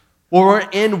Well, we're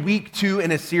in week 2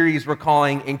 in a series we're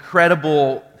calling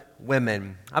Incredible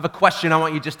Women. I have a question I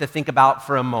want you just to think about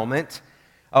for a moment.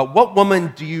 What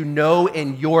woman do you know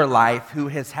in your life who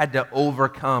has had to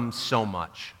overcome so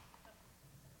much?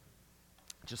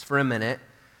 Just for a minute,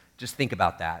 just think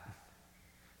about that.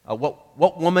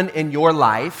 What woman in your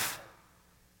life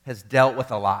has dealt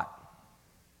with a lot,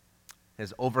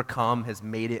 has overcome, has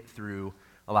made it through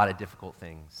a lot of difficult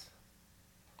things?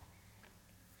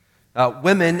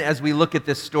 Women, as we look at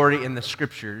this story in the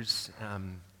scriptures,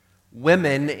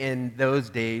 women in those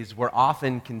days were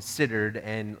often considered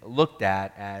and looked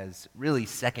at as really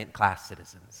second-class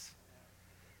citizens.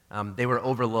 They were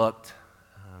overlooked,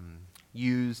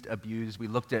 used, abused. We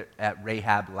looked at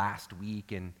Rahab last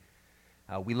week, and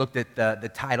we looked at the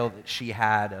title that she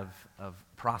had of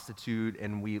prostitute,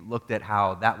 and we looked at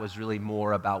how that was really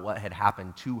more about what had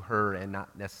happened to her and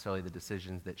not necessarily the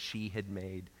decisions that she had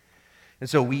made. And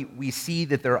so we see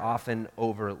that they're often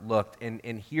overlooked.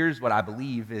 And here's what I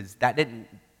believe is that didn't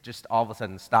just all of a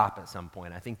sudden stop at some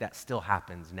point. I think that still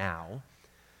happens now.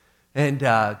 And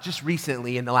just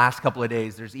recently, in the last couple of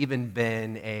days, there's even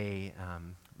been a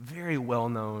very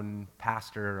well-known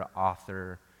pastor,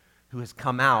 author, who has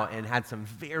come out and had some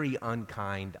very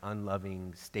unkind,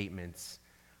 unloving statements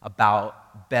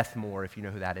about Beth Moore, if you know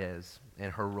who that is,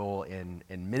 and her role in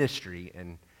ministry.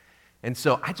 And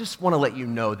so I just want to let you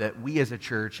know that we as a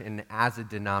church and as a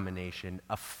denomination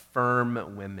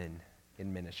affirm women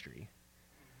in ministry.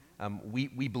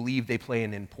 We believe they play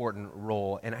an important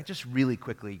role. And I just really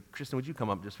quickly, Kristen, would you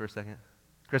come up just for a second?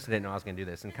 Kristen didn't know I was going to do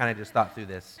this and kind of just thought through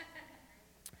this.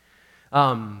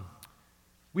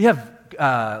 We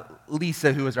have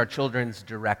Lisa, who is our children's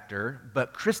director,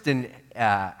 but Kristen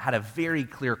had a very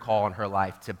clear call in her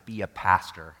life to be a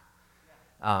pastor.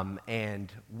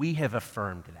 And we have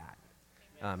affirmed that.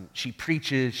 She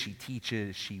preaches, she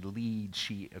teaches, she leads,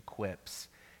 she equips.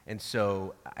 And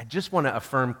so I just want to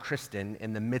affirm Kristen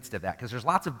in the midst of that, because there's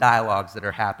lots of dialogues that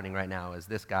are happening right now as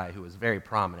this guy, who is very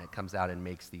prominent, comes out and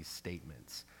makes these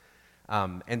statements.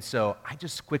 And so I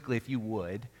just quickly, if you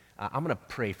would, I'm going to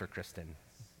pray for Kristen,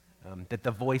 that the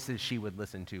voices she would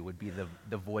listen to would be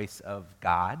the voice of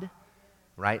God,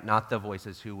 right? Not the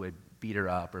voices who would beat her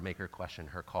up or make her question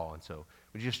her call. And so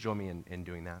would you just join me in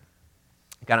doing that?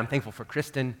 God, I'm thankful for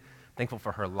Kristen, thankful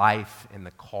for her life and the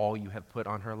call you have put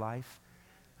on her life,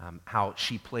 how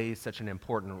she plays such an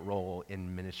important role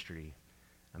in ministry,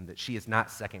 that she is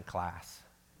not second class.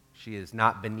 She is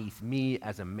not beneath me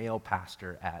as a male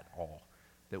pastor at all,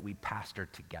 that we pastor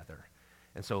together.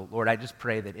 And so, Lord, I just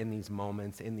pray that in these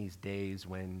moments, in these days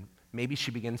when maybe she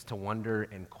begins to wonder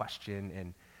and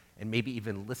question and maybe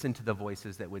even listen to the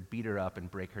voices that would beat her up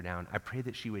and break her down, I pray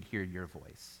that she would hear your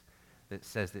voice that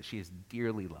says that she is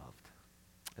dearly loved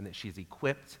and that she's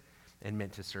equipped and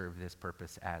meant to serve this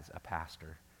purpose as a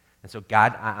pastor. And so,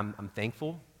 God, I'm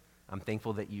thankful. I'm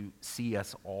thankful that you see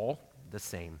us all the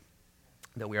same,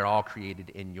 that we are all created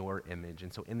in your image.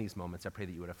 And so in these moments, I pray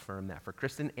that you would affirm that for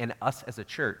Kristen and us as a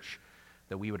church,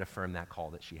 that we would affirm that call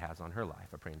that she has on her life.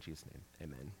 I pray in Jesus' name.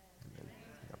 Amen. Amen.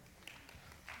 Yep.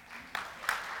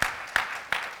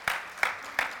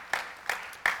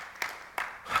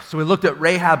 So we looked at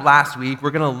Rahab last week.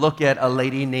 We're going to look at a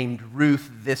lady named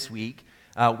Ruth this week.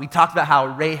 We talked about how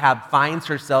Rahab finds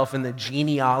herself in the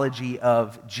genealogy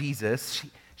of Jesus.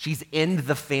 She's in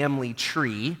the family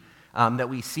tree that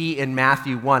we see in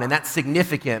Matthew 1. And that's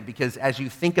significant because as you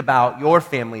think about your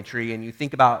family tree and you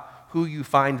think about who you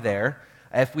find there,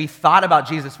 if we thought about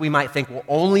Jesus, we might think, well,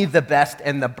 only the best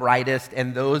and the brightest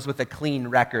and those with a clean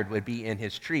record would be in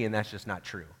his tree, and that's just not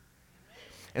true.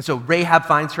 And so Rahab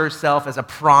finds herself as a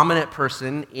prominent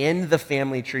person in the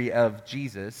family tree of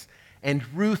Jesus, and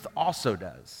Ruth also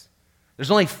does.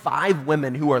 There's only 5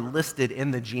 women who are listed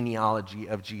in the genealogy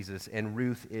of Jesus, and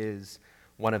Ruth is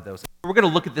one of those. We're going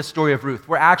to look at this story of Ruth.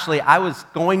 I was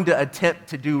going to attempt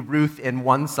to do Ruth in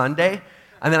one Sunday,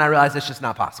 and then I realized it's just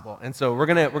not possible. And so we're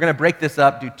gonna break this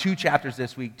up, do 2 chapters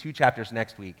this week, 2 chapters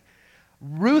next week.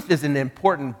 Ruth is an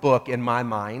important book in my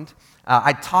mind.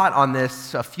 I taught on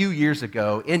this a few years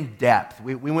ago in depth.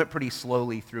 We went pretty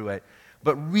slowly through it.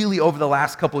 But really over the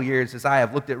last couple years, as I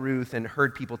have looked at Ruth and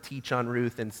heard people teach on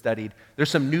Ruth and studied,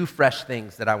 there's some new, fresh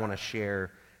things that I want to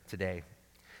share today.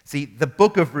 See, the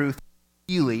book of Ruth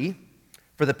really,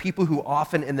 for the people who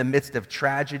often in the midst of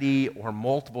tragedy or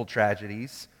multiple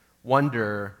tragedies,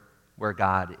 wonder where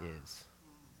God is.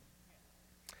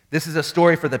 This is a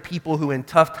story for the people who in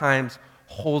tough times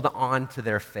hold on to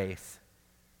their faith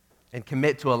and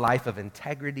commit to a life of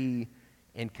integrity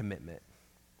and commitment.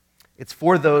 It's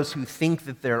for those who think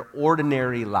that their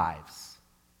ordinary lives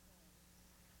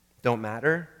don't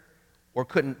matter or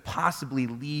couldn't possibly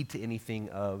lead to anything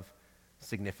of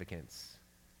significance.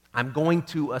 I'm going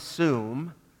to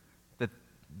assume that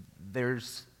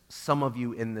there's some of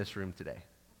you in this room today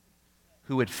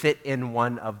who would fit in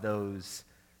one of those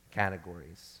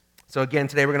categories. So again,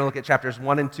 today we're going to look at chapters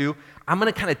 1 and 2. I'm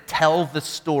going to kind of tell the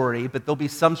story, but there'll be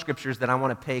some scriptures that I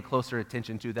want to pay closer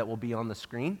attention to that will be on the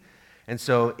screen. And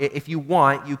so if you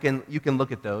want, you can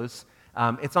look at those.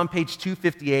 It's on page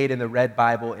 258 in the red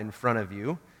Bible in front of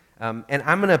you. And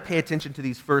I'm going to pay attention to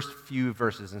these first few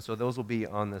verses, and so those will be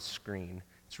on the screen.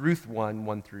 It's Ruth 1,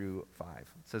 1 through 5. It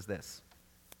says this.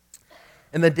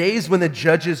 In the days when the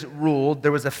judges ruled,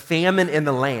 there was a famine in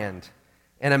the land.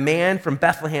 And a man from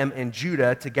Bethlehem in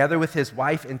Judah, together with his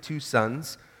wife and 2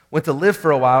 sons, went to live for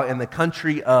a while in the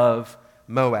country of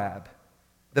Moab.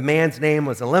 The man's name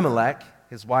was Elimelech,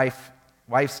 his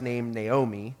wife's name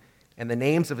Naomi, and the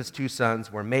names of his 2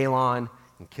 sons were Mahlon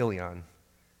and Chilion.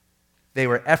 They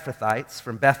were Ephrathites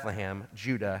from Bethlehem,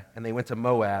 Judah, and they went to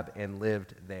Moab and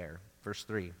lived there. Verse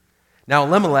 3. Now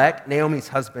Elimelech, Naomi's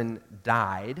husband,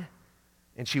 died,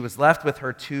 and she was left with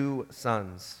her 2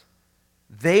 sons.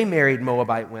 They married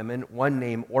Moabite women, one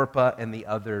named Orpah and the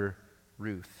other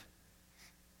Ruth.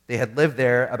 They had lived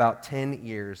there about 10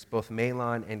 years. Both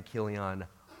Mahlon and Chilion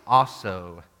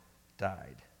also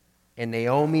died. And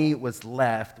Naomi was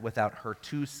left without her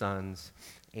 2 sons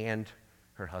and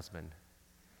her husband.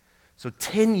 So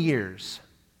 10 years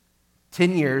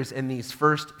in these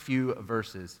first few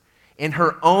verses. In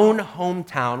her own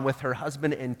hometown with her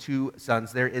husband and 2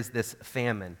 sons, there is this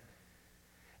famine.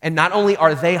 And not only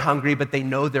are they hungry, but they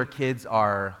know their kids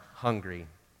are hungry.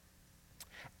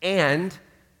 And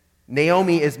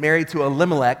Naomi is married to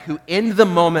Elimelech, who in the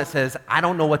moment says, I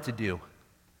don't know what to do.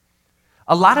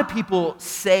 A lot of people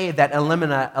say that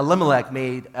Elimelech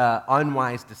made an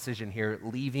unwise decision here,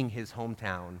 leaving his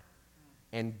hometown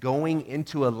and going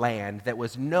into a land that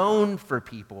was known for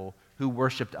people who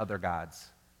worshiped other gods.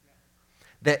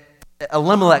 That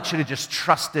Elimelech should have just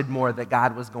trusted more that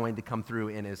God was going to come through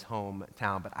in his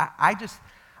hometown. But I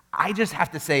just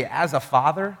have to say, as a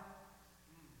father,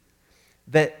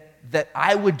 that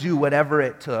I would do whatever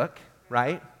it took,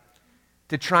 right,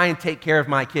 to try and take care of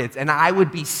my kids. And I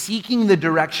would be seeking the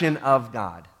direction of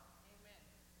God,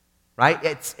 right?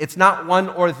 It's not one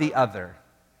or the other,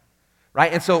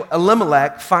 right? And so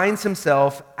Elimelech finds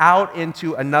himself out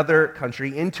into another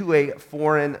country, into a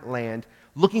foreign land,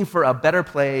 looking for a better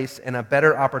place and a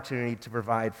better opportunity to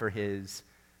provide for his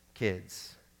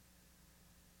kids.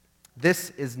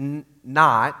 This is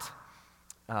not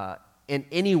in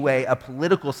any way a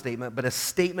political statement, but a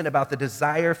statement about the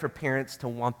desire for parents to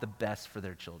want the best for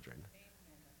their children.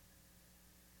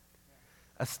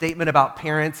 A statement about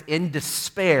parents in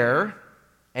despair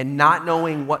and not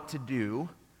knowing what to do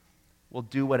will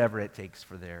do whatever it takes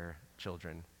for their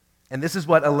children. And this is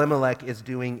what Elimelech is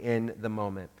doing in the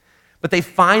moment. But they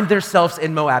find themselves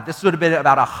in Moab. This would have been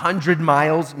about 100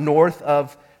 miles north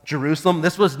of Jerusalem.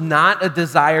 This was not a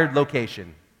desired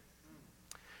location.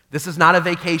 This is not a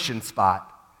vacation spot.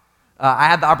 I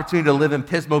had the opportunity to live in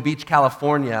Pismo Beach,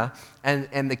 California,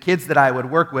 and the kids that I would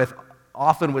work with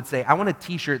often would say, I want a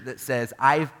t-shirt that says,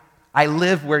 I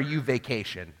live where you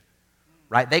vacation,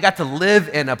 right? They got to live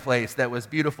in a place that was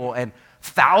beautiful, and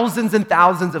thousands and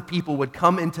thousands of people would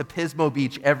come into Pismo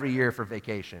Beach every year for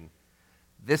vacation.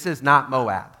 This is not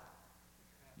Moab.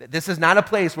 This is not a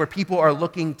place where people are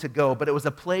looking to go, but it was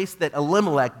a place that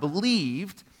Elimelech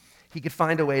believed he could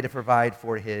find a way to provide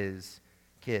for his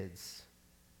kids.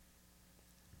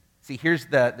 See, here's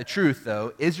the truth,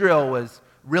 though. Israel was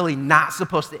really not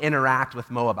supposed to interact with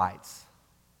Moabites.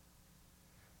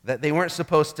 That they weren't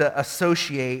supposed to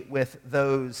associate with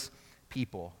those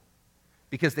people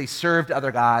because they served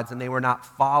other gods and they were not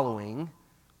following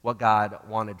what God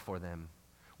wanted for them.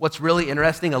 What's really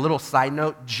interesting, a little side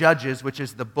note, Judges, which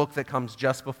is the book that comes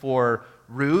just before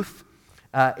Ruth,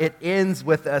 it ends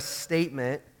with a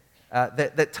statement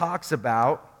that talks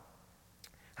about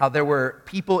how there were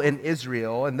people in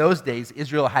Israel. In those days,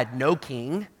 Israel had no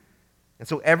king, and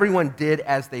so everyone did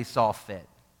as they saw fit.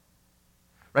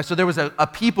 Right? So there was a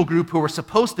people group who were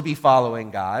supposed to be following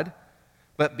God,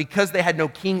 but because they had no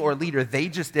king or leader, they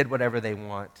just did whatever they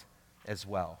want as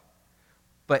well.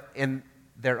 But in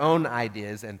their own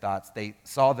ideas and thoughts, they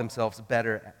saw themselves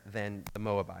better than the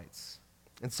Moabites.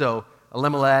 And so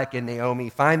Elimelech and Naomi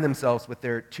find themselves with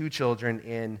their 2 children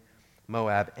in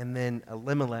Moab, and then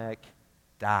Elimelech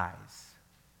dies.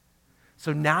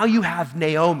 So now you have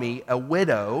Naomi, a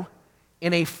widow,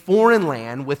 in a foreign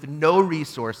land with no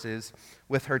resources,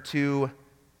 with her 2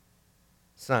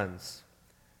 sons,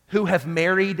 who have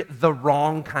married the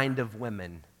wrong kind of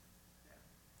women.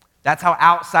 That's how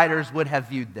outsiders would have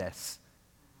viewed this.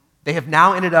 They have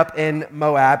now ended up in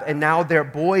Moab, and now their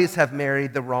boys have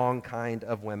married the wrong kind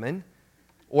of women,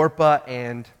 Orpah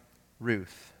and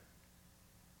Ruth.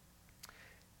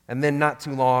 And then not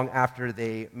too long after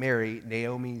they marry,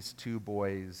 Naomi's two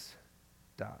boys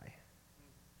die.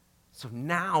 So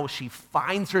now she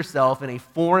finds herself in a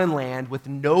foreign land with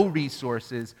no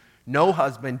resources, no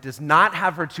husband, does not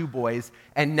have her two boys,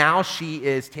 and now she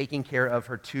is taking care of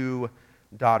her two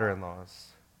daughter-in-laws.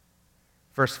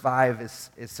 Verse 5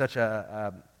 is such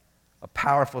a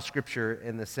powerful scripture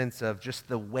in the sense of just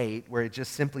the weight, where it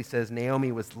just simply says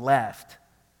Naomi was left.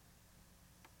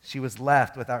 She was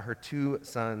left without her two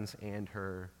sons and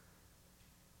her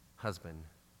husband.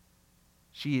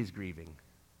 She is grieving.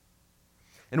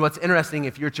 And what's interesting,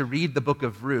 if you're to read the book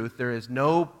of Ruth, there is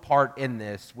no part in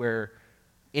this where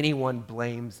anyone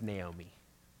blames Naomi.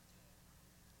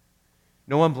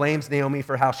 No one blames Naomi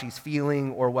for how she's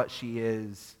feeling or what she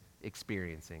is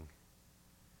experiencing.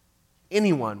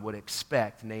 Anyone would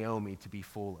expect Naomi to be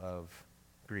full of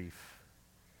grief.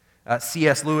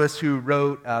 C.S. Lewis, who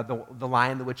wrote The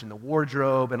Lion, the Witch, and the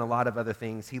Wardrobe, and a lot of other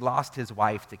things, he lost his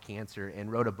wife to cancer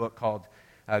and wrote a book called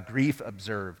Grief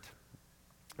Observed.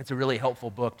 It's a really helpful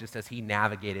book just as he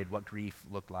navigated what grief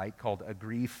looked like, called A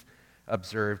Grief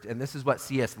Observed. And this is what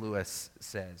C.S. Lewis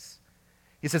says.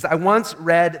 He says, I once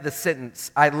read the sentence,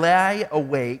 I lay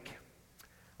awake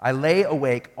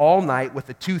all night with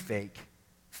a toothache,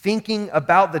 thinking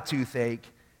about the toothache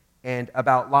and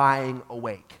about lying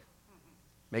awake.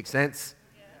 Make sense?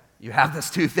 Yeah. You have this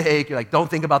toothache, you're like, don't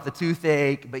think about the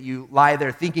toothache, but you lie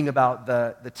there thinking about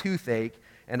the toothache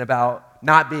and about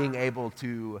not being able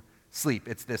to sleep.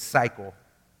 It's this cycle.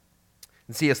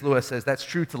 And C.S. Lewis says that's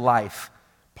true to life.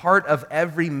 Part of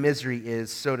every misery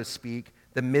is, so to speak,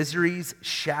 the misery's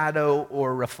shadow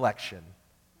or reflection.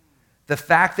 The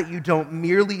fact that you don't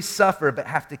merely suffer, but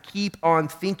have to keep on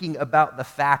thinking about the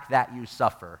fact that you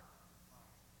suffer.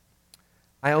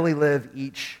 I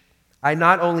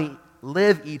not only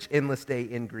live each endless day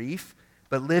in grief,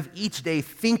 but live each day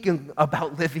thinking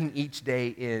about living each day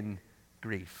in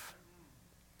grief.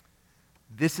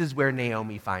 This is where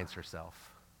Naomi finds herself.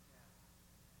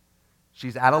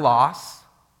 She's at a loss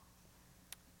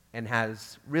and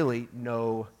has really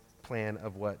no plan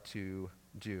of what to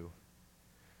do.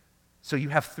 So you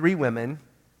have three women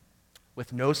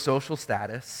with no social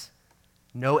status,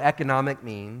 no economic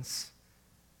means.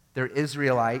 They're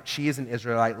Israelite. She is an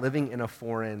Israelite living in a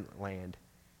foreign land.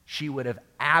 She would have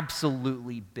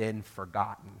absolutely been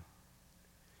forgotten.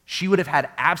 She would have had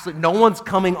no one's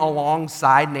coming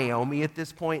alongside Naomi at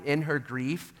this point in her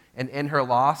grief and in her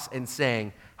loss and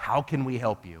saying, how can we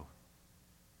help you?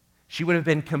 She would have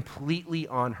been completely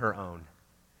on her own.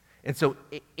 And so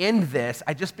in this,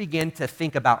 I just begin to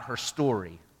think about her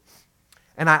story.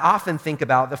 And I often think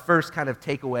about the first kind of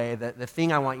takeaway, the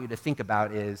thing I want you to think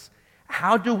about is,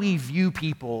 how do we view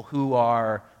people who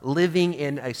are living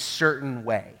in a certain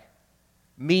way?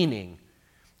 Meaning,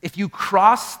 if you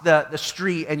cross the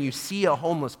street and you see a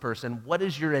homeless person, what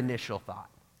is your initial thought?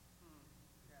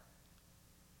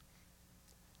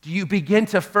 Do you begin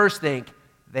to first think,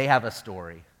 they have a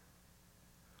story?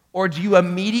 Or do you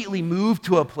immediately move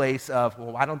to a place of,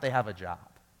 well, why don't they have a job?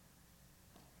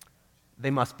 They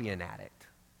must be an addict.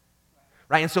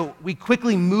 Right? And so we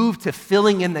quickly move to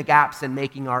filling in the gaps and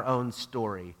making our own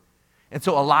story. And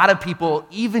so a lot of people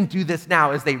even do this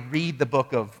now as they read the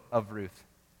book of Ruth.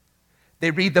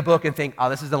 They read the book and think, oh,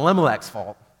 this is Elimelech's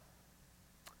fault.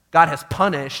 God has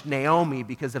punished Naomi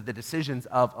because of the decisions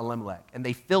of Elimelech. And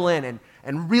they fill in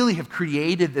and really have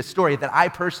created this story that I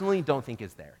personally don't think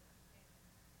is there.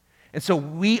 And so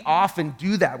we often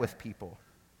do that with people.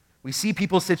 We see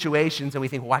people's situations and we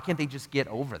think, well, why can't they just get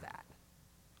over that?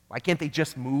 Why can't they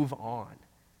just move on?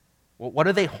 Well, what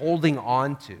are they holding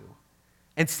on to?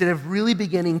 Instead of really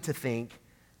beginning to think,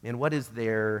 man, what is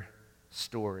their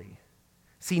story?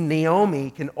 See, Naomi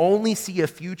can only see a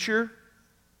future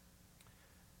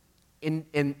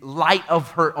in light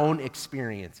of her own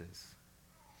experiences.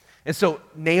 And so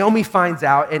Naomi finds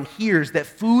out and hears that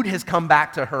food has come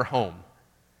back to her home.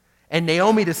 And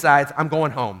Naomi decides, I'm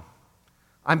going home.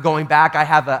 I'm going back. I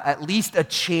have at least a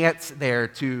chance there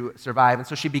to survive. And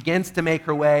so she begins to make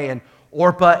her way, and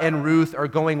Orpah and Ruth are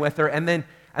going with her. And then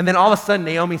all of a sudden,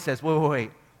 Naomi says,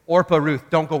 wait. Orpah, Ruth,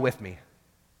 don't go with me.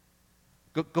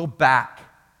 Go back.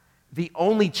 The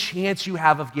only chance you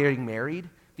have of getting married,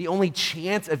 the only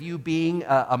chance of you being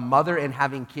a mother and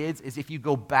having kids is if you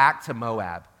go back to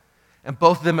Moab. And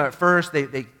both of them at first,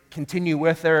 they continue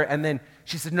with her, and then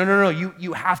she says, no,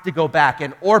 you have to go back.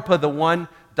 And Orpah, the one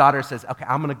daughter, says, okay,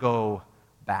 I'm going to go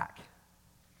back.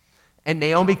 And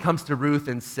Naomi comes to Ruth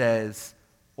and says,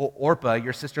 Orpah,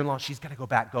 your sister-in-law, she's got to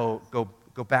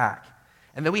go back.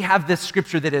 And then we have this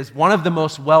scripture that is one of the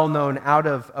most well-known out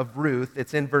of Ruth.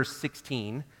 It's in verse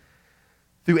 16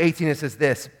 through 18. It says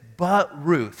this, But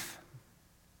Ruth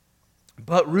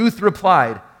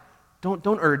replied,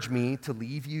 don't urge me to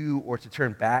leave you or to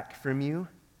turn back from you.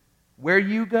 Where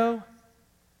you go,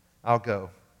 I'll go.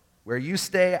 Where you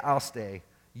stay, I'll stay.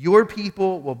 Your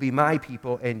people will be my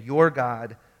people, and your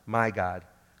God, my God.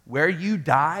 Where you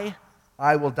die,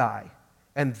 I will die,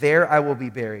 and there I will be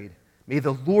buried. May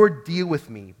the Lord deal with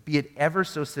me, be it ever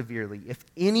so severely, if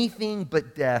anything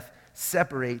but death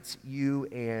separates you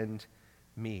and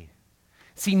me.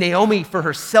 See, Naomi for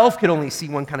herself could only see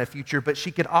one kind of future, but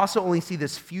she could also only see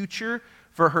this future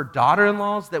for her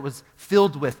daughter-in-laws that was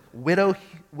filled with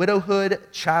widowhood,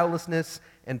 childlessness,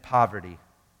 and poverty.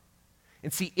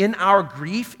 And see, in our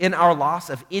grief, in our loss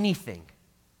of anything,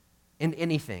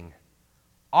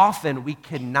 often we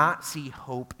cannot see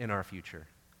hope in our future.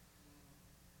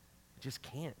 We just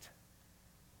can't.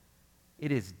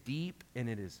 It is deep and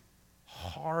it is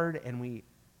hard, and we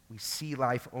see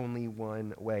life only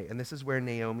one way. And this is where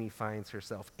Naomi finds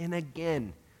herself. And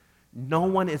again, no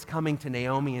one is coming to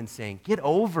Naomi and saying, get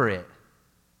over it.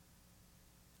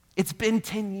 It's been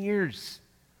 10 years.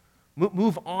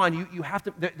 Move on. You have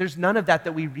to. There's none of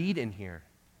that we read in here.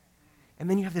 And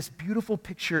then you have this beautiful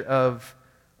picture of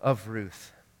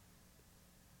Ruth,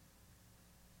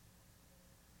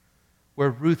 where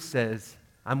Ruth says,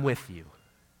 I'm with you.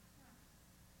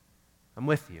 I'm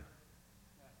with you.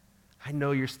 I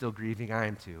know you're still grieving. I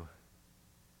am too.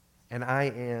 And I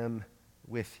am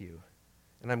with you.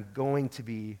 And I'm going to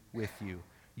be with you.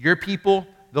 Your people,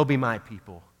 they'll be my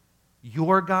people.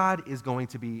 Your God is going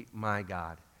to be my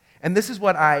God. And this is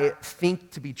what I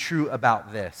think to be true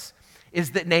about this,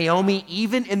 is that Naomi,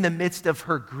 even in the midst of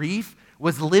her grief,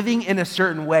 was living in a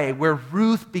certain way where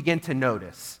Ruth began to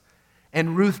notice.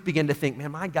 And Ruth began to think,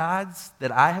 man, my gods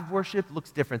that I have worshiped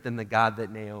looks different than the God that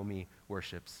Naomi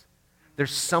worships.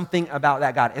 There's something about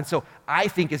that God. And so I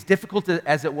think as difficult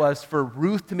as it was for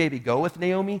Ruth to maybe go with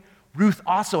Naomi, Ruth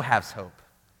also has hope.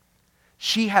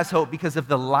 She has hope because of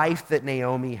the life that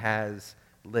Naomi has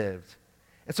lived.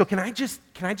 And so can I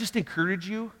just encourage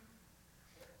you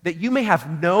that you may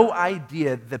have no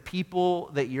idea the people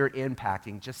that you're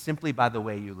impacting just simply by the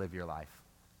way you live your life.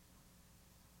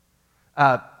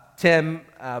 Tim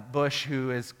Bush, who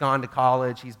has gone to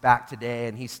college, he's back today,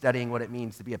 and he's studying what it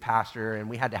means to be a pastor, and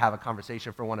we had to have a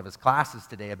conversation for one of his classes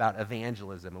today about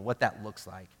evangelism and what that looks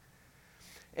like.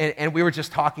 And we were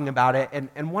just talking about it,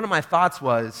 and one of my thoughts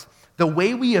was the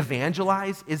way we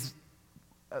evangelize is,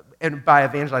 and by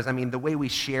evangelize I mean the way we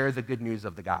share the good news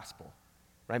of the gospel,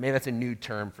 right? Maybe that's a new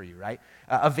term for you, right?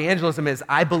 Evangelism is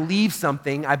I believe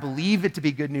something, I believe it to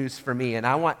be good news for me, and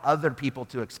I want other people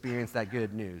to experience that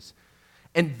good news.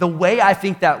 And the way I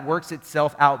think that works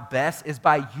itself out best is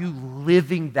by you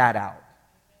living that out.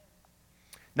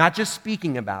 Not just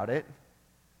speaking about it,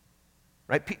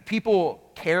 right? People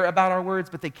care about our words,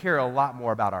 but they care a lot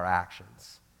more about our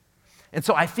actions. And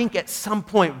so I think at some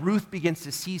point, Ruth begins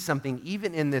to see something,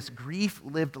 even in this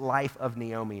grief-lived life of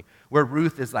Naomi, where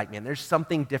Ruth is like, man, there's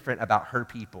something different about her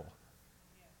people.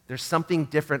 There's something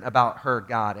different about her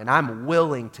God, and I'm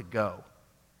willing to go.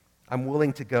 I'm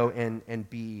willing to go and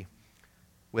be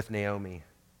with Naomi.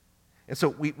 And so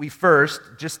we first,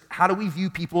 just how do we view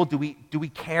people? Do we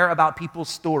care about people's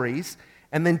stories?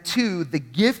 And then two, the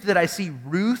gift that I see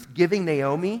Ruth giving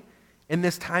Naomi in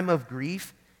this time of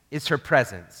grief is her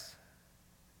presence.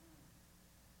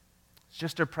 It's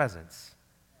just her presence.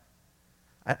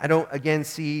 I don't, again,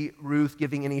 see Ruth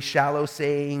giving any shallow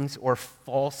sayings or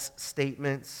false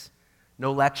statements,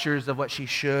 no lectures of what she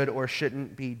should or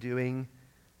shouldn't be doing,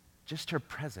 just her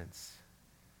presence.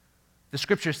 The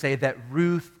scriptures say that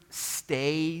Ruth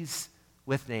stays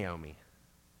with Naomi.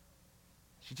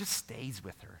 She just stays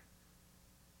with her.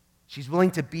 She's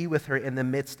willing to be with her in the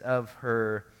midst of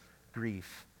her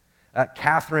grief.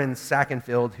 Catherine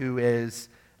Sackenfield, who is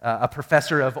a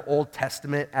professor of Old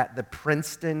Testament at the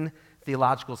Princeton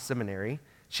Theological Seminary,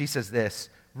 she says this: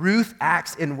 Ruth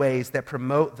acts in ways that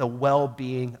promote the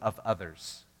well-being of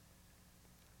others.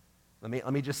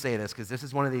 Let me just say this, because this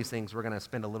is one of these things we're going to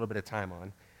spend a little bit of time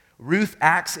on. Ruth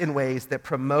acts in ways that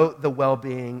promote the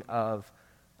well-being of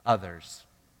others.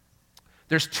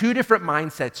 There's two different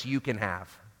mindsets you can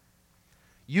have.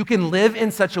 You can live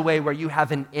in such a way where you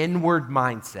have an inward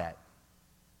mindset.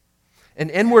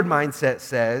 An inward mindset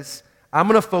says, I'm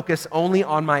going to focus only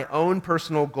on my own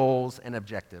personal goals and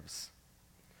objectives,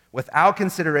 without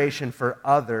consideration for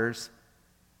others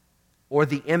or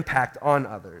the impact on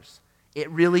others. It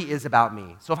really is about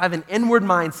me. So if I have an inward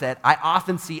mindset, I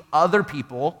often see other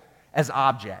people as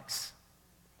objects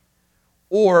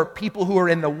or people who are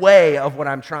in the way of what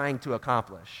I'm trying to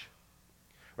accomplish.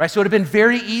 Right? So it would have been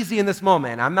very easy in this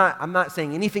moment. I'm not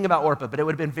saying anything about Orpah, but it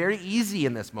would have been very easy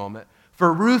in this moment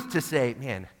for Ruth to say,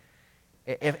 man,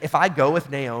 if I go with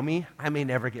Naomi, I may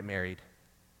never get married.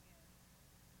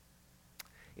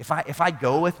 If I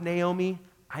go with Naomi,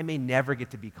 I may never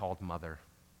get to be called mother.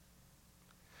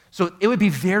 So it would be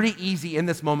very easy in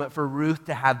this moment for Ruth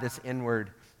to have this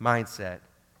inward mindset.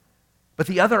 But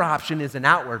the other option is an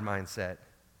outward mindset.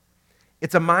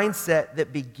 It's a mindset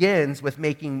that begins with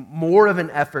making more of an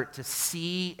effort to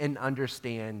see and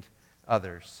understand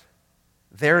others,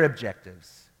 their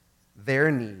objectives,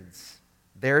 their needs,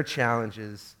 their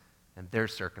challenges, and their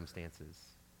circumstances.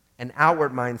 An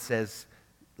outward mind says,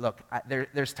 look,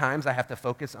 there's times I have to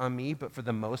focus on me, but for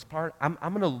the most part, I'm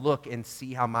going to look and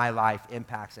see how my life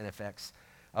impacts and affects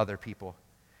other people.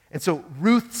 And so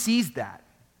Ruth sees that.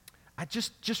 I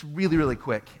just really, really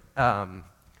quick.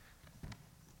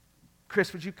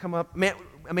 Chris, would you come up?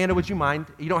 Amanda, would you mind?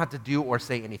 You don't have to do or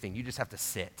say anything. You just have to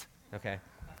sit, okay?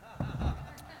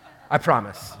 I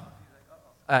promise.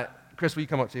 Chris, will you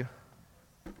come up too?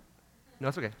 No,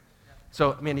 it's okay.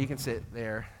 So, Amanda, you can sit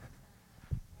there.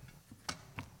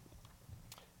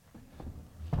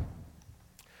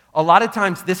 A lot of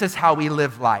times, this is how we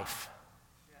live life.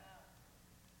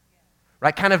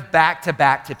 Right? Kind of back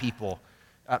to people.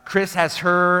 Chris has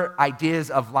her ideas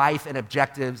of life and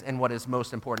objectives and what is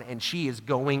most important, and she is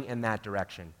going in that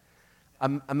direction.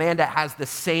 Amanda has the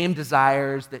same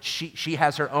desires, that she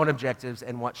has her own objectives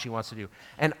and what she wants to do.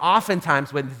 And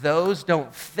oftentimes, when those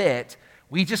don't fit,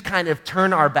 we just kind of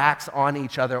turn our backs on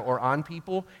each other or on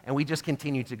people, and we just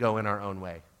continue to go in our own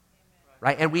way.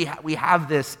 Right? And we have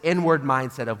this inward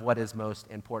mindset of what is most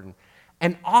important.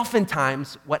 And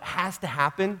oftentimes, what has to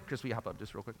happen, Chris, will you hop up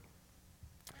just real quick?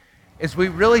 Is we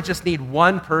really just need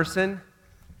one person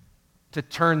to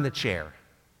turn the chair.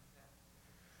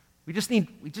 We just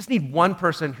need one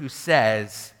person who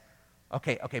says,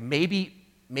 okay,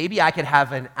 maybe I could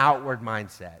have an outward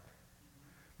mindset.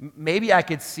 Maybe I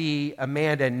could see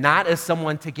Amanda not as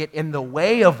someone to get in the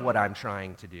way of what I'm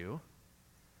trying to do,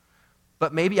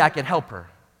 but maybe I could help her.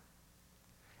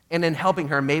 And in helping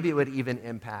her, maybe it would even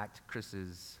impact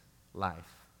Chris's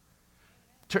life.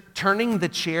 Turning the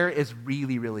chair is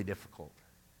really, really difficult.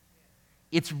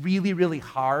 It's really, really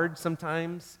hard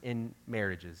sometimes in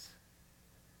marriages.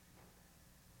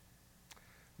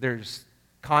 There's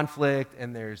conflict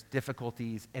and there's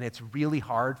difficulties, and it's really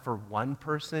hard for one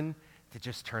person to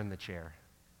just turn the chair.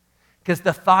 Because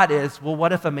the thought is, well,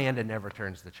 what if Amanda never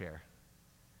turns the chair?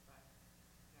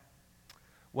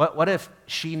 What if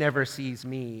she never sees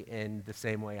me in the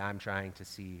same way I'm trying to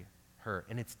see her?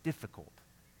 And it's difficult.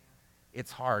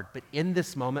 It's hard. But in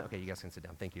this moment, okay, you guys can sit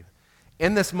down. Thank you.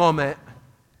 In this moment,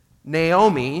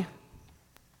 Naomi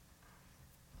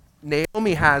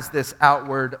has this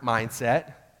outward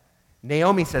mindset.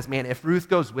 Naomi says, man, if Ruth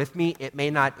goes with me, it may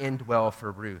not end well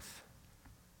for Ruth.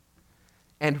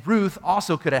 And Ruth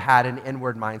also could have had an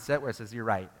inward mindset where it says, you're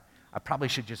right, I probably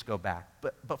should just go back.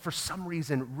 But for some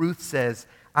reason, Ruth says,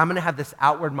 I'm going to have this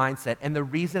outward mindset. And the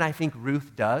reason I think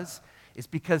Ruth does is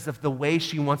because of the way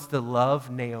she wants to love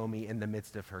Naomi in the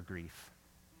midst of her grief.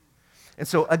 And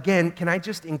so again, can I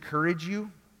just encourage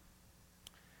you?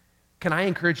 Can I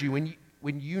encourage you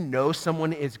when you know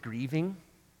someone is grieving?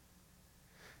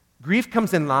 Grief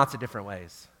comes in lots of different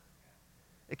ways.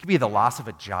 It could be the loss of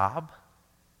a job.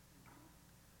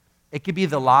 It could be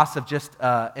the loss of just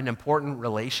an important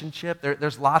relationship.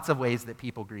 There's lots of ways that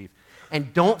people grieve.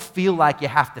 And don't feel like you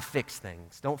have to fix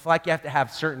things. Don't feel like you have to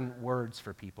have certain words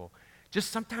for people.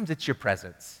 Just sometimes it's your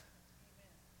presence.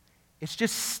 It's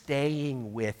just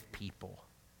staying with people.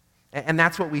 And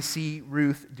that's what we see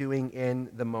Ruth doing in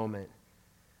the moment.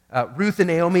 Ruth and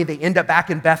Naomi, they end up back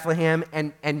in Bethlehem,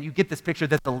 and you get this picture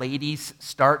that the ladies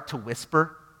start to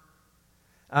whisper.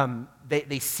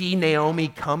 They see Naomi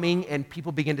coming, and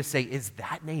people begin to say, is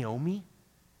that Naomi?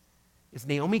 Is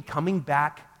Naomi coming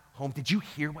back home? Did you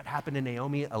hear what happened to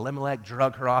Naomi? Elimelech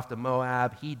drug her off to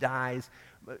Moab. He dies.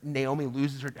 Naomi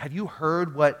loses her. Have you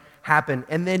heard what happened?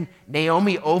 And then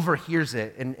Naomi overhears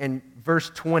it. In verse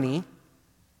 20,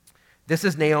 this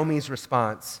is Naomi's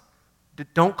response.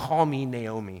 Don't call me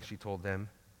Naomi, she told them.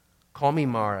 Call me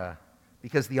Mara,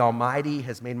 because the Almighty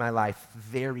has made my life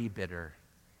very bitter.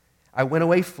 I went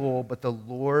away full, but the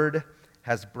Lord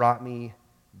has brought me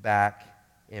back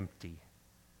empty.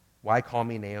 Why call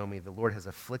me Naomi? The Lord has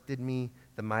afflicted me.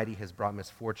 The Mighty has brought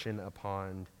misfortune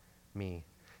upon me.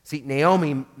 See,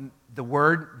 Naomi,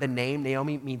 the name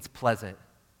Naomi means pleasant.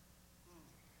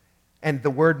 And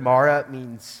the word Mara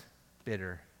means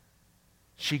bitter.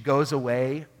 She goes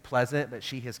away pleasant, but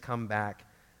she has come back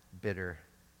bitter.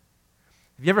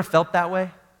 Have you ever felt that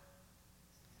way?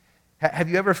 Have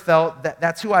you ever felt that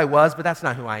that's who I was, but that's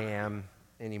not who I am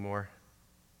anymore?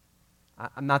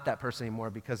 I'm not that person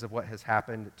anymore because of what has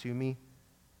happened to me.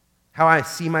 How I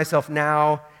see myself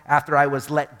now after I was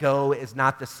let go is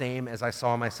not the same as I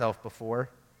saw myself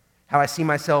before. How I see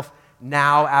myself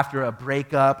now after a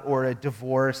breakup or a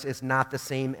divorce is not the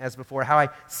same as before. How I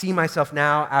see myself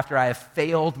now after I have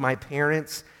failed my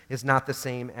parents is not the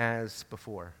same as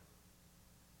before.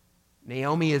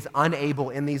 Naomi is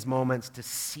unable in these moments to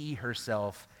see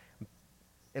herself,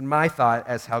 in my thought,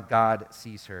 as how God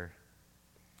sees her.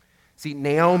 See,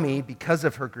 Naomi, because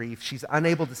of her grief, she's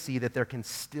unable to see that there can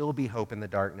still be hope in the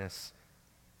darkness.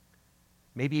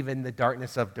 Maybe even the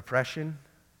darkness of depression,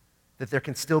 that there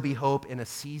can still be hope in a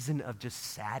season of just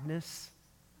sadness.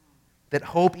 That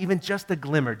hope, even just a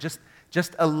glimmer, just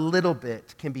a little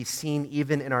bit, can be seen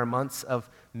even in our months of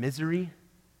misery.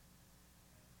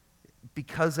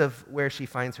 Because of where she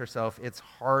finds herself, it's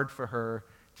hard for her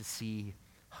to see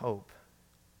hope.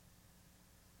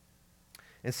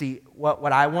 And see,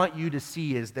 what I want you to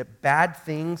see is that bad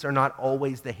things are not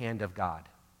always the hand of God.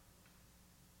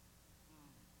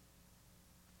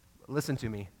 Listen to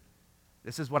me.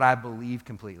 This is what I believe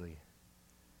completely.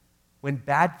 When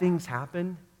bad things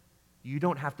happen, you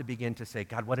don't have to begin to say,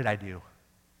 God, what did I do?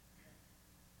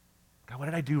 God, what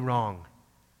did I do wrong?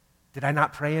 Did I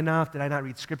not pray enough? Did I not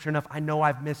read Scripture enough? I know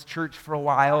I've missed church for a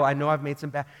while. I know I've made some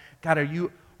bad... God, are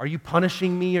you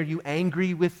punishing me? Are you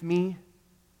angry with me?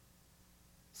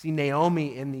 See,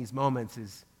 Naomi in these moments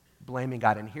is blaming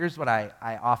God. And here's what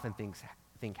I often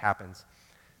think happens.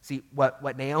 See,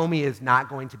 what Naomi is not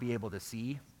going to be able to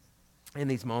see in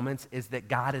these moments is that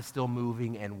God is still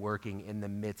moving and working in the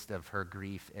midst of her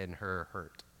grief and her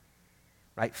hurt.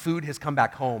 Right? Food has come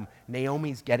back home.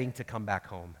 Naomi's getting to come back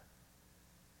home.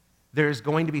 There's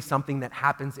going to be something that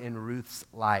happens in Ruth's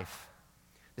life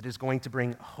that is going to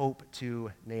bring hope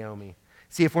to Naomi.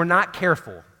 See, if we're not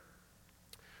careful,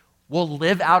 we'll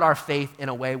live out our faith in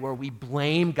a way where we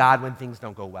blame God when things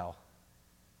don't go well.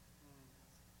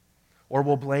 Or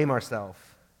we'll blame ourselves.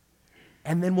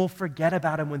 And then we'll forget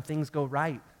about Him when things go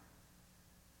right.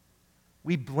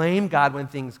 We blame God when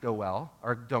things go well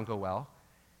or don't go well.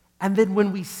 And then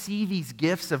when we see these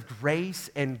gifts of grace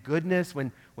and goodness,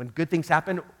 when good things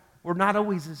happen, we're not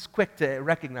always as quick to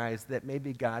recognize that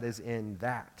maybe God is in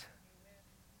that.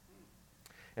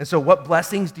 And so what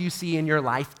blessings do you see in your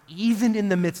life, even in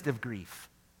the midst of grief?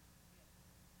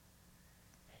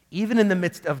 Even in the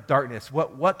midst of darkness,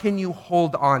 what can you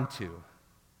hold on to?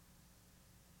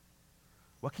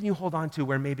 What can you hold on to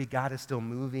where maybe God is still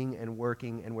moving and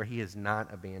working and where He has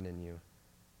not abandoned you?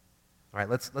 All right,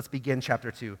 let's begin chapter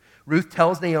 2. Ruth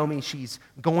tells Naomi she's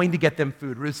going to get them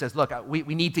food. Ruth says, look,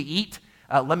 we need to eat.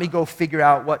 Let me go figure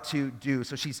out what to do.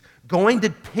 So she's going to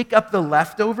pick up the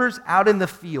leftovers out in the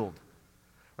field.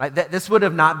 Right? This would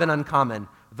have not been uncommon.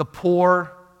 The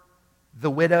poor, the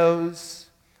widows,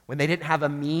 when they didn't have a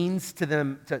means to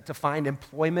them to find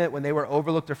employment, when they were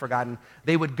overlooked or forgotten,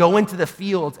 they would go into the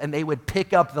fields and they would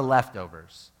pick up the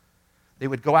leftovers. They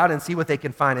would go out and see what they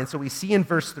can find. And so we see in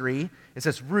verse 3, it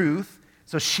says, Ruth,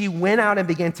 so she went out and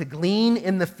began to glean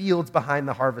in the fields behind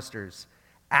the harvesters.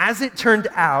 As it turned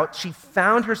out, she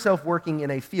found herself working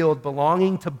in a field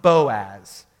belonging to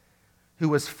Boaz, who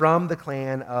was from the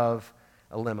clan of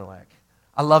Elimelech.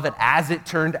 I love it. As it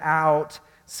turned out,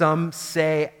 some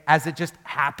say as it just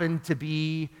happened to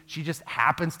be, she just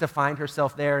happens to find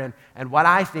herself there. And what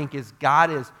I think is God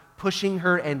is pushing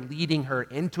her and leading her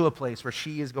into a place where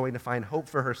she is going to find hope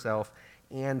for herself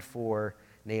and for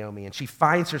Naomi. And she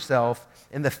finds herself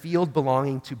in the field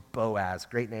belonging to Boaz,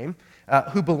 great name,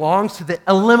 who belongs to the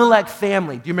Elimelech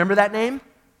family. Do you remember that name?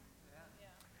 Yeah.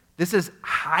 This is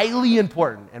highly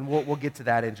important, and we'll get to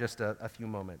that in just a few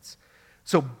moments.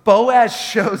 So Boaz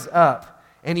shows up,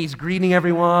 and he's greeting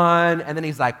everyone, and then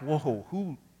he's like,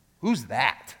 whoa, who's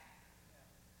that?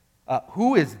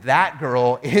 Who is that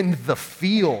girl in the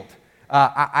field?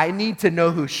 I need to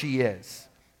know who she is.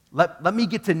 Let me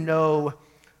get to know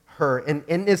her. And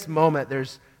in this moment,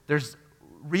 there's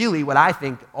really what I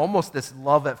think almost this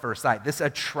love at first sight, this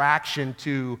attraction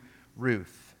to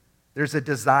Ruth. There's a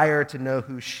desire to know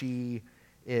who she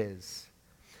is.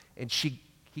 And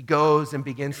he goes and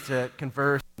begins to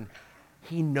converse. And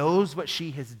he knows what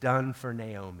she has done for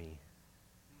Naomi.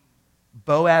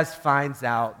 Boaz finds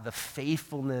out the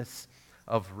faithfulness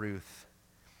of Ruth.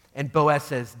 And Boaz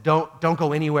says, don't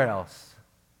go anywhere else.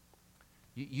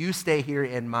 You stay here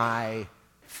in my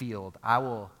field.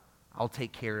 I'll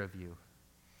take care of you.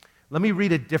 Let me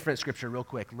read a different scripture real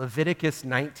quick. Leviticus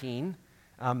 19.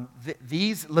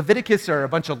 These Leviticus are a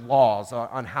bunch of laws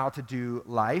on how to do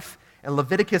life. And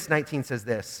Leviticus 19 says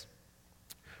this: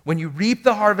 when you reap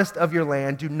the harvest of your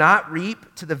land, do not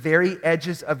reap to the very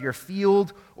edges of your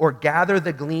field or gather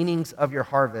the gleanings of your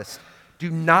harvest. Do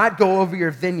not go over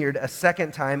your vineyard a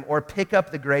second time or pick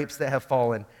up the grapes that have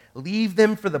fallen. Leave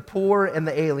them for the poor and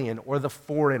the alien or the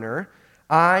foreigner.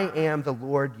 I am the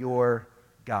Lord your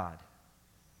God.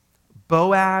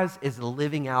 Boaz is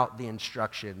living out the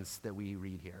instructions that we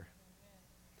read here.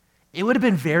 It would have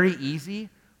been very easy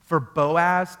for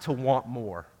Boaz to want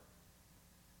more.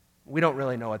 We don't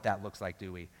really know what that looks like,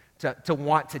 do we? To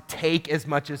want to take as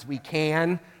much as we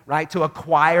can, right? To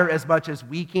acquire as much as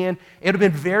we can. It would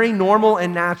have been very normal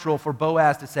and natural for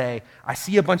Boaz to say, I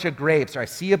see a bunch of grapes, or I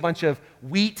see a bunch of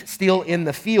wheat still in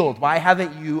the field. Why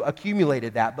haven't you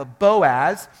accumulated that? But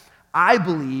Boaz, I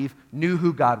believe, knew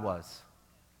who God was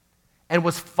and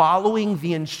was following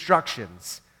the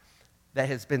instructions that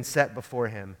has been set before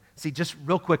him. See, just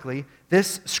real quickly,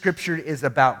 this scripture is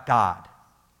about God.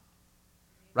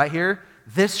 Right here,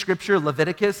 this scripture,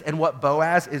 Leviticus, and what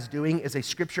Boaz is doing is a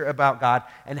scripture about God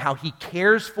and how he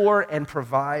cares for and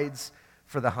provides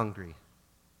for the hungry.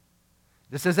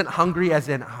 This isn't hungry as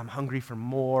in, I'm hungry for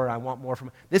more, I want more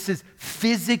from. This is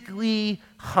physically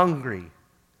hungry.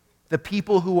 The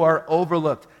people who are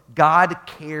overlooked. God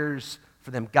cares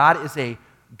for them. God is a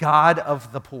God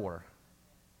of the poor.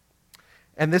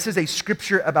 And this is a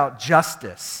scripture about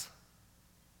justice.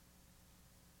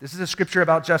 This is a scripture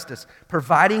about justice,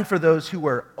 providing for those who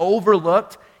were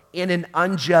overlooked in an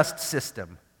unjust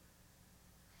system.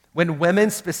 When women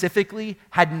specifically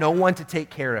had no one to take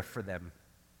care of for them,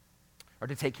 or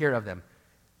to take care of them.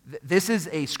 This is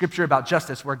a scripture about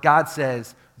justice where God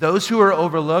says, those who are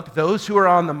overlooked, those who are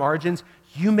on the margins,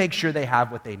 you make sure they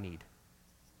have what they need.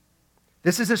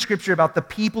 This is a scripture about the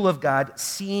people of God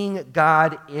seeing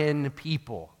God in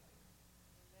people.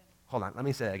 Hold on, let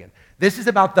me say that again. This is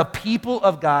about the people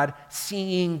of God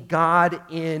seeing God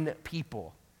in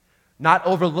people, not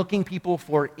overlooking people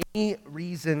for any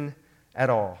reason at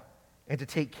all, and to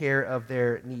take care of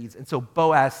their needs. And so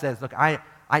Boaz says, look, I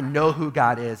know who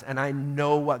God is, and I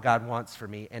know what God wants for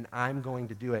me, and I'm going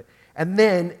to do it. And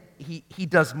then he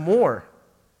does more.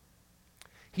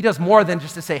 He does more than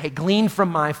just to say, hey, glean from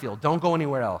my field. Don't go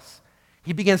anywhere else.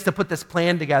 He begins to put this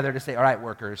plan together to say, all right,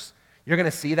 workers, you're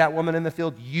going to see that woman in the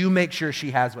field. You make sure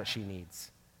she has what she needs.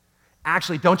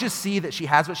 Actually, don't just see that she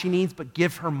has what she needs, but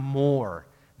give her more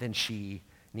than she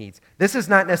needs. This is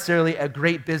not necessarily a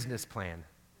great business plan.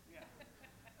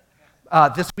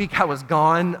 This week I was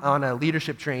gone on a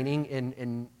leadership training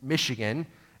in Michigan,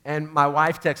 and my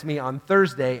wife texted me on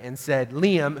Thursday and said,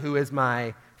 Liam, who is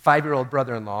my 5-year-old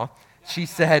brother-in-law, she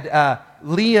said,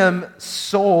 Liam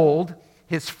sold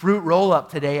his fruit roll-up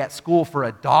today at school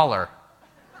for $1.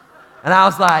 And I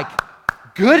was like,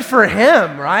 good for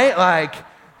him, right? Like,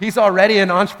 he's already an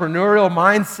entrepreneurial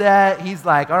mindset. He's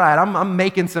like, all right, I'm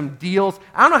making some deals.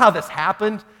 I don't know how this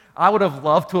happened. I would have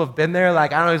loved to have been there.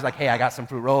 Like, I don't know, he's like, hey, I got some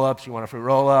fruit roll-ups. You want a fruit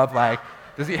roll-up? Like,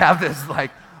 does he have this,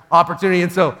 like, opportunity?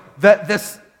 And so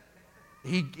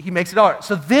he makes $1.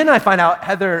 So then I find out,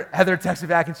 Heather texted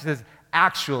back and she says,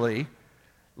 actually,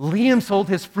 Liam sold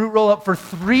his fruit roll-up for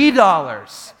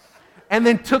 $3 and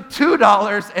then took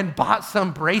 $2 and bought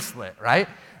some bracelet, right?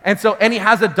 And he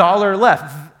has $1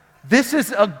 left. This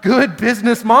is a good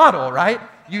business model, right?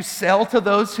 You sell to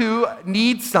those who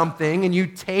need something and you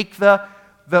take the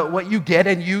what you get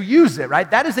and you use it, right?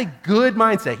 That is a good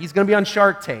mindset. He's going to be on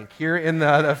Shark Tank here in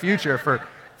the future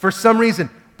for some reason.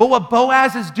 But what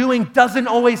Boaz is doing doesn't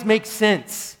always make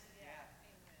sense.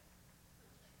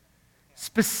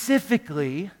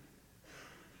 Specifically,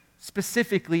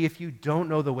 if you don't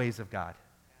know the ways of God.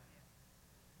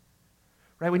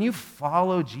 Right? When you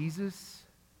follow Jesus,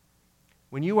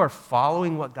 when you are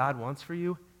following what God wants for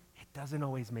you, it doesn't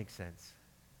always make sense.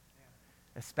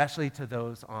 Especially to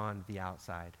those on the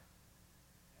outside.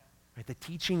 Right? The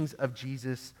teachings of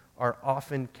Jesus are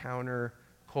often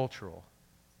counter-cultural.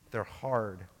 They're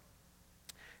hard.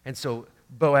 And so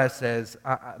Boaz says,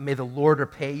 may the Lord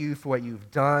repay you for what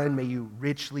you've done. May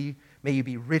you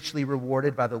be richly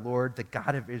rewarded by the Lord, the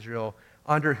God of Israel,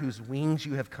 under whose wings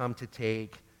you have come to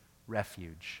take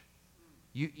refuge.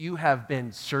 You have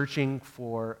been searching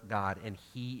for God, and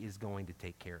he is going to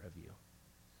take care of you.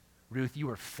 Ruth, you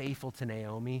were faithful to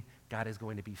Naomi. God is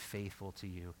going to be faithful to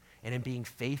you. And in being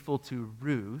faithful to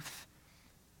Ruth,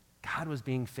 God was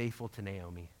being faithful to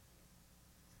Naomi.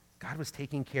 God was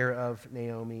taking care of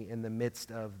Naomi in the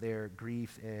midst of their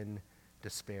grief and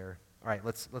despair. All right,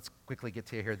 let's quickly get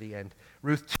to here the end.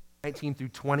 Ruth 19 through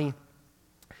 20.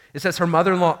 It says, her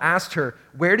mother-in-law asked her,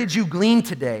 where did you glean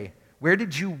today? Where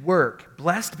did you work?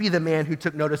 Blessed be the man who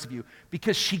took notice of you,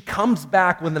 because she comes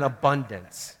back with an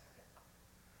abundance.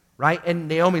 Right? And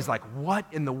Naomi's like, what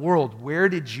in the world? Where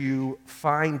did you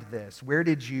find this? Where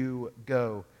did you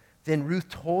go? Then Ruth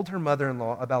told her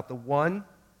mother-in-law about the one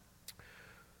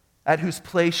at whose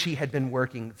place she had been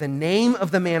working. The name of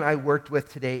the man I worked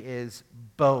with today is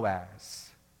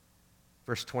Boaz.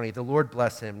 Verse 20, the Lord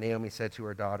bless him, Naomi said to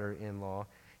her daughter-in-law.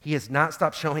 He has not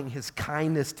stopped showing his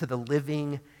kindness to the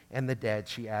living and the dead,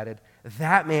 she added.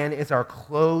 That man is our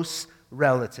close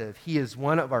relative. He is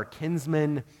one of our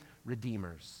kinsman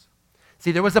redeemers.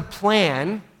 See, there was a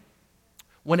plan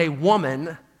when a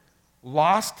woman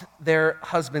lost their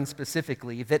husband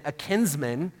specifically, that a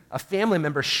kinsman, a family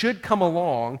member, should come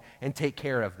along and take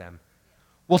care of them.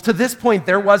 Well, to this point,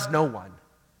 there was no one.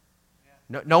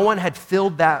 No one had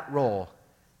filled that role.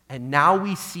 And now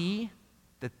we see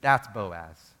that that's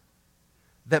Boaz.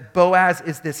 That Boaz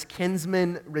is this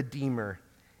kinsman redeemer.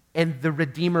 And the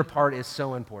redeemer part is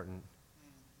so important.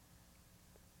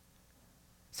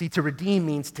 See, to redeem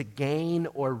means to gain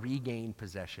or regain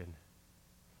possession.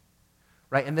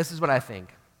 Right? And this is what I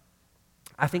think.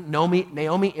 I think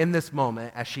Naomi in this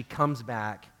moment, as she comes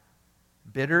back,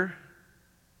 bitter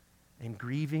and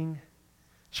grieving,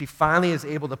 she finally is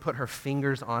able to put her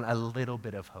fingers on a little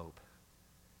bit of hope.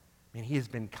 I mean, he has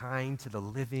been kind to the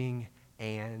living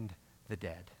and the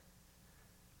dead.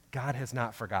 God has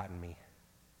not forgotten me.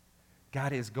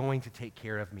 God is going to take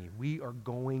care of me. We are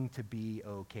going to be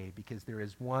okay because there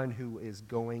is one who is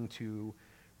going to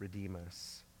redeem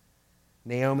us.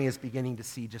 Naomi is beginning to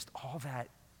see just all that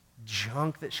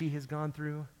junk that she has gone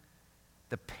through,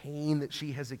 the pain that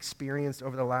she has experienced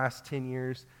over the last 10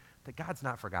 years, that God's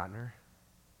not forgotten her.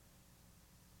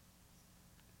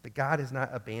 That God has not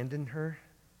abandoned her,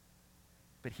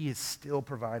 but he is still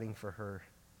providing for her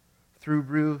through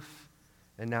Ruth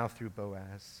and now through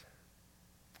Boaz.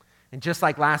 And just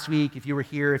like last week, if you were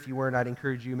here, if you weren't, I'd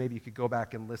encourage you, maybe you could go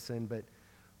back and listen, but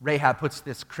Rahab puts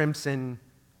this crimson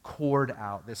cord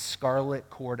out, this scarlet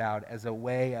cord out as a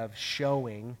way of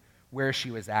showing where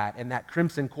she was at. And that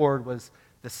crimson cord was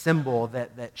the symbol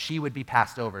that she would be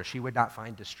passed over. She would not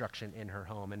find destruction in her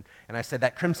home. And I said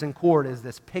that crimson cord is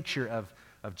this picture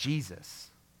of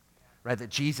Jesus, right? That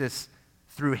Jesus,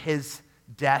 through his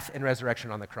death and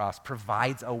resurrection on the cross,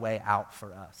 provides a way out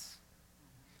for us.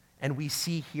 And we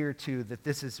see here, too, that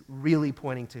this is really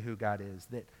pointing to who God is,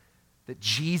 that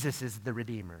Jesus is the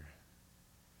Redeemer.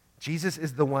 Jesus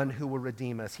is the one who will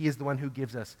redeem us. He is the one who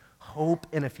gives us hope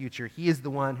in a future. He is the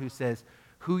one who says,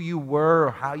 who you were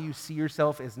or how you see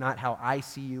yourself is not how I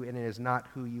see you, and it is not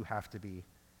who you have to be.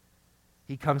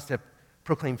 He comes to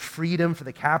proclaim freedom for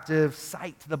the captive,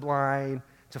 sight to the blind,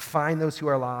 to find those who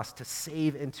are lost, to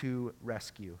save and to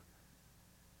rescue.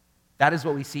 That is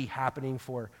what we see happening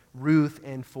for Ruth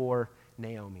and for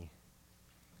Naomi.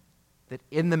 That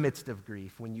in the midst of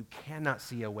grief, when you cannot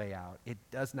see a way out, it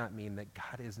does not mean that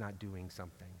God is not doing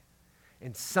something.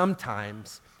 And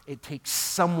sometimes it takes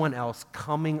someone else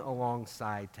coming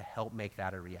alongside to help make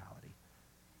that a reality.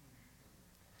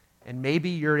 And maybe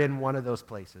you're in one of those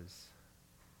places.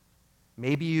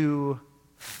 Maybe you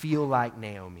feel like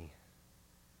Naomi.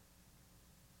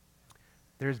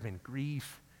 There's been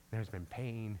grief, there's been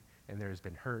pain, and there's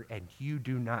been hurt, and you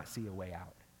do not see a way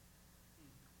out.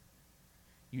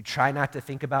 You try not to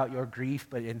think about your grief,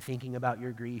 but in thinking about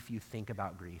your grief, you think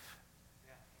about grief.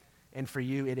 And for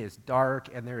you, it is dark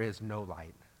and there is no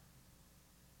light.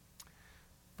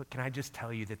 But can I just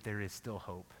tell you that there is still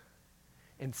hope?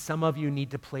 And some of you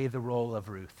need to play the role of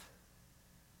Ruth.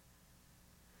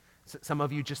 Some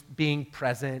of you just being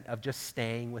present, of just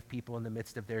staying with people in the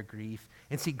midst of their grief.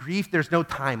 And see, grief, there's no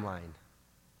timeline.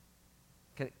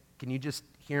 Can you just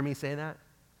hear me say that?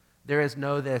 There is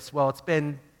no this, well, it's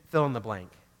been fill in the blank.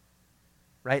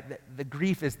 Right? The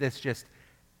grief is this just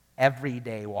every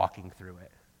day walking through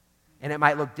it. And it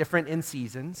might look different in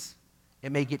seasons.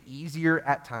 It may get easier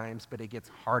at times, but it gets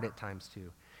hard at times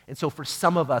too. And so for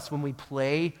some of us, when we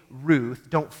play Ruth,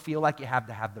 don't feel like you have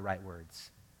to have the right words.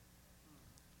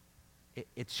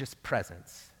 It's just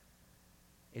presence.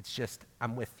 It's just,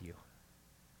 I'm with you,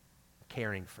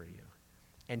 caring for you.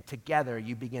 And together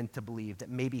you begin to believe that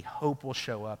maybe hope will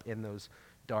show up in those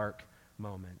dark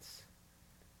moments.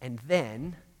 And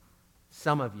then,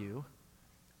 some of you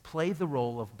play the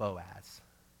role of Boaz,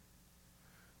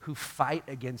 who fight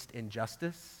against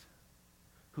injustice,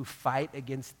 who fight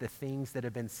against the things that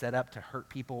have been set up to hurt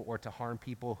people or to harm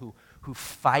people, who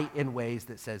fight in ways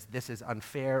that says this is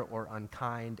unfair or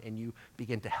unkind, and you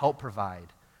begin to help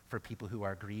provide for people who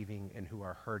are grieving and who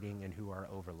are hurting and who are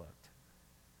overlooked.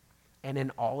 And in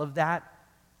all of that,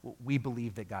 we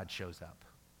believe that God shows up.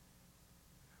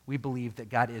 We believe that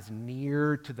God is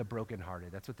near to the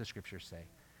brokenhearted. That's what the scriptures say.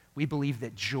 We believe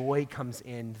that joy comes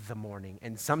in the morning.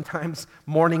 And sometimes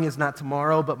morning is not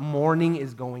tomorrow, but morning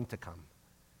is going to come.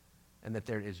 And that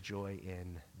there is joy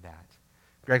in that.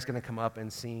 Greg's going to come up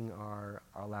and sing our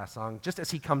last song. Just as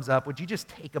he comes up, would you just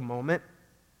take a moment?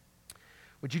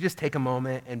 Would you just take a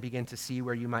moment and begin to see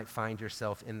where you might find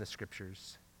yourself in the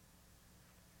scriptures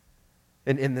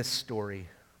and in this story?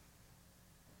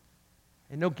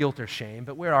 And no guilt or shame,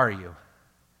 but where are you?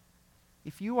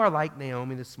 If you are like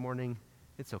Naomi this morning,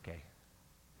 it's okay.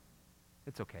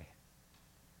 It's okay.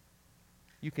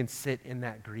 You can sit in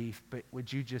that grief, but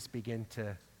would you just begin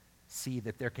to see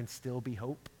that there can still be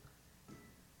hope?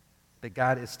 That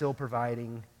God is still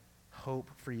providing hope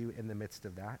for you in the midst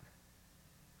of that?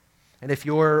 And if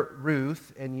you're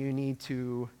Ruth and you need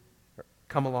to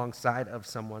come alongside of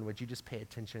someone, would you just pay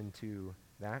attention to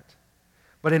that?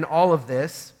 But in all of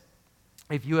this,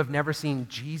 if you have never seen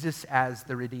Jesus as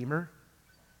the Redeemer,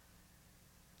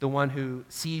 the one who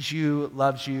sees you,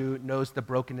 loves you, knows the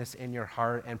brokenness in your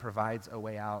heart, and provides a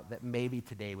way out, that maybe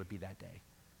today would be that day.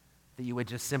 That you would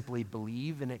just simply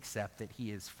believe and accept that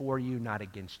he is for you, not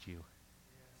against you.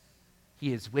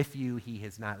 He is with you, he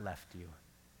has not left you.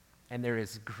 And there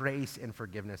is grace and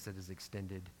forgiveness that is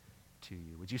extended to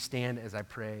you. Would you stand as I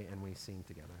pray and we sing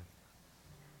together?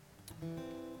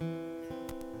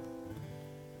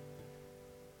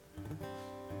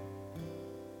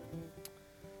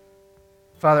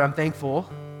 Father, I'm thankful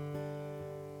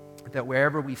that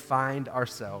wherever we find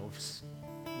ourselves,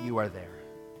 you are there.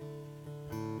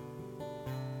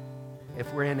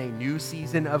 If we're in a new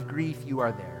season of grief, you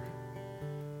are there.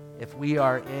 If we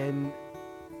are in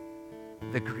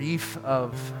the grief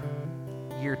of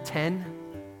year 10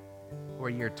 or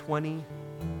year 20,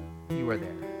 you are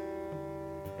there.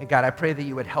 And God, I pray that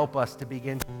you would help us to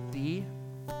begin to see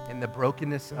in the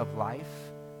brokenness of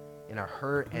life, in our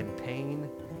hurt and pain,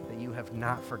 that you have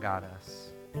not forgot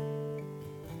us.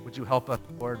 Would you help us,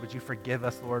 Lord? Would you forgive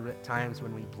us, Lord, at times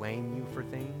when we blame you for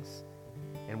things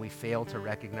and we fail to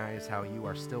recognize how you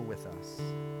are still with us?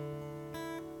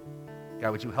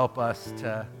 God, would you help us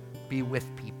to be with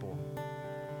people?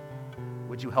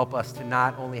 Would you help us to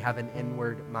not only have an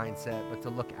inward mindset, but to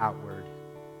look outward,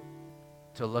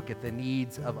 to look at the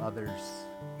needs of others,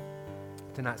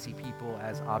 to not see people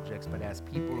as objects, but as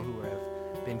people who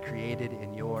have been created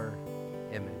in your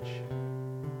image.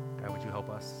 God, would you help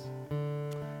us?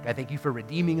 God, thank you for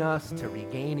redeeming us, to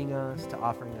regaining us, to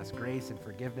offering us grace and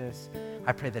forgiveness.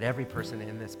 I pray that every person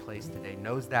in this place today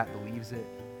knows that, believes it,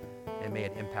 and may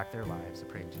it impact their lives.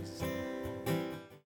 I pray in Jesus' name.